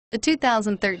The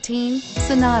 2013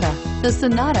 Sonata. The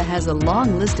Sonata has a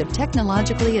long list of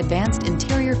technologically advanced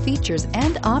interior features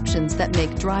and options that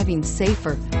make driving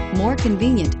safer, more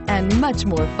convenient, and much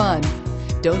more fun.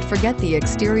 Don't forget the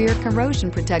exterior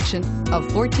corrosion protection, a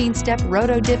 14-step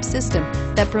roto-dip system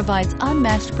that provides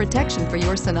unmatched protection for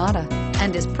your Sonata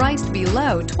and is priced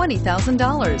below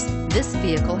 $20,000. This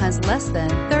vehicle has less than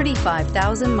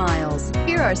 35,000 miles.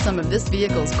 Here are some of this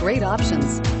vehicle's great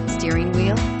options: steering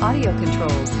wheel audio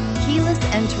controls, keyless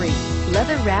entry,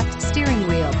 leather-wrapped steering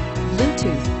wheel,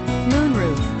 Bluetooth,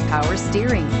 moonroof, power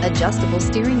steering, adjustable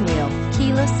steering wheel,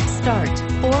 keyless start,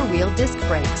 four-wheel disc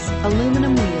brakes,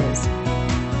 aluminum wheels.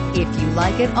 If you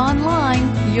like it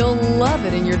online, you'll love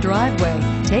it in your driveway.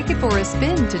 Take it for a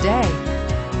spin today.